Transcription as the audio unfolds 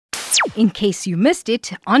in case you missed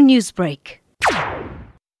it on Newsbreak.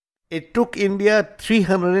 It took India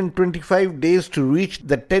 325 days to reach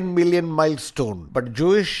the 10 million milestone, but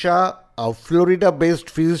Joyce Shah, a Florida-based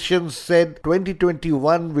physician, said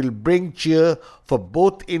 2021 will bring cheer for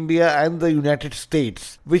both India and the United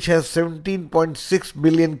States, which has 17.6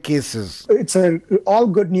 million cases. It's all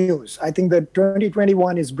good news. I think that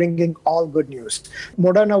 2021 is bringing all good news.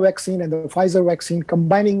 Moderna vaccine and the Pfizer vaccine,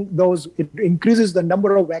 combining those, it increases the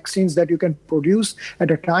number of vaccines that you can produce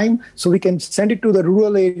at a time. So we can send it to the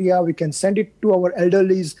rural area, we can send it to our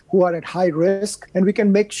elderlies who are at high risk, and we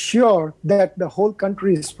can make sure that the whole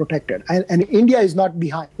country is protected. And India is not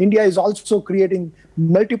behind. India is also creating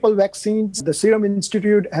multiple vaccines. The Serum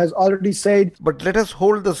Institute has already said. But let us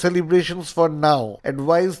hold the celebrations for now,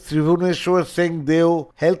 advised Tribhuneshwar Singh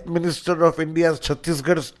Deo, Health Minister of India's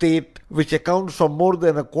Chhattisgarh state, which accounts for more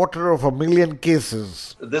than 250,000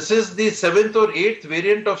 cases. This is the 7th or 8th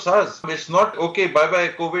variant of SARS. It's not, okay, bye-bye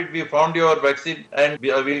COVID, we found your vaccine and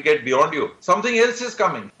we'll get beyond you. Something else is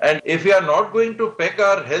coming. And if we are not going to peg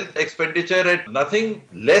our health expenditure at nothing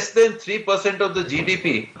less than 3% of the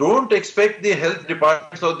GDP, don't expect the health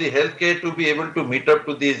departments or the healthcare to be able to meet up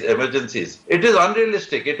to these emergencies. It is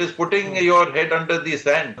unrealistic. It is putting your head under the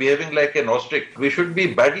sand, behaving like an ostrich. We should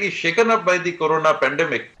be badly shaken up by the corona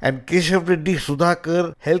pandemic. And Keshav Reddy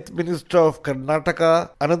Sudhakar, Health Minister of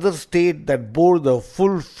Karnataka, another state that bore the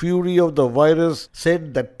full fury of the virus,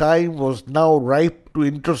 said that time was now ripe to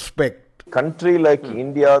introspect. Country like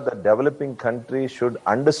India, the developing country, should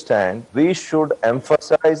understand we should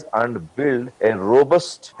emphasize and build a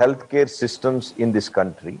robust healthcare systems in this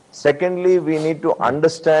country. Secondly, we need to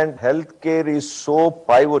understand healthcare is so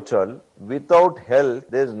pivotal. Without health,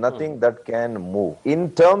 there is nothing that can move.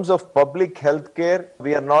 In terms of public healthcare,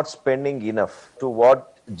 we are not spending enough. To what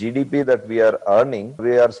GDP that we are earning,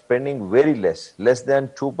 we are spending very less. Less than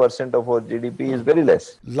 2% of our GDP is very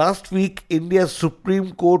less. Last week, India's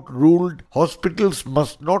Supreme Court ruled hospitals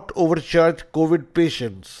must not overcharge COVID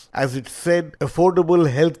patients. As it said, affordable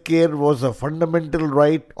healthcare was a fundamental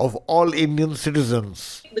right of all Indian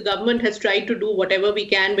citizens. The government has tried to do whatever we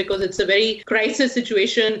can because it's a very crisis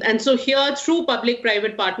situation. And so here, through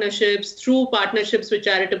public-private partnerships, through partnerships with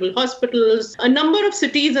charitable hospitals, a number of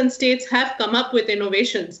cities and states have come up with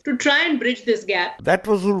innovations to try and bridge this gap. That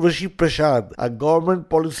was Urvashi Prasad, a government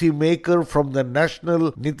policy maker from the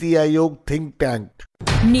National Niti Aayog think tank.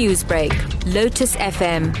 Newsbreak, Lotus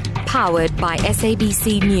FM, powered by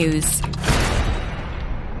SABC News.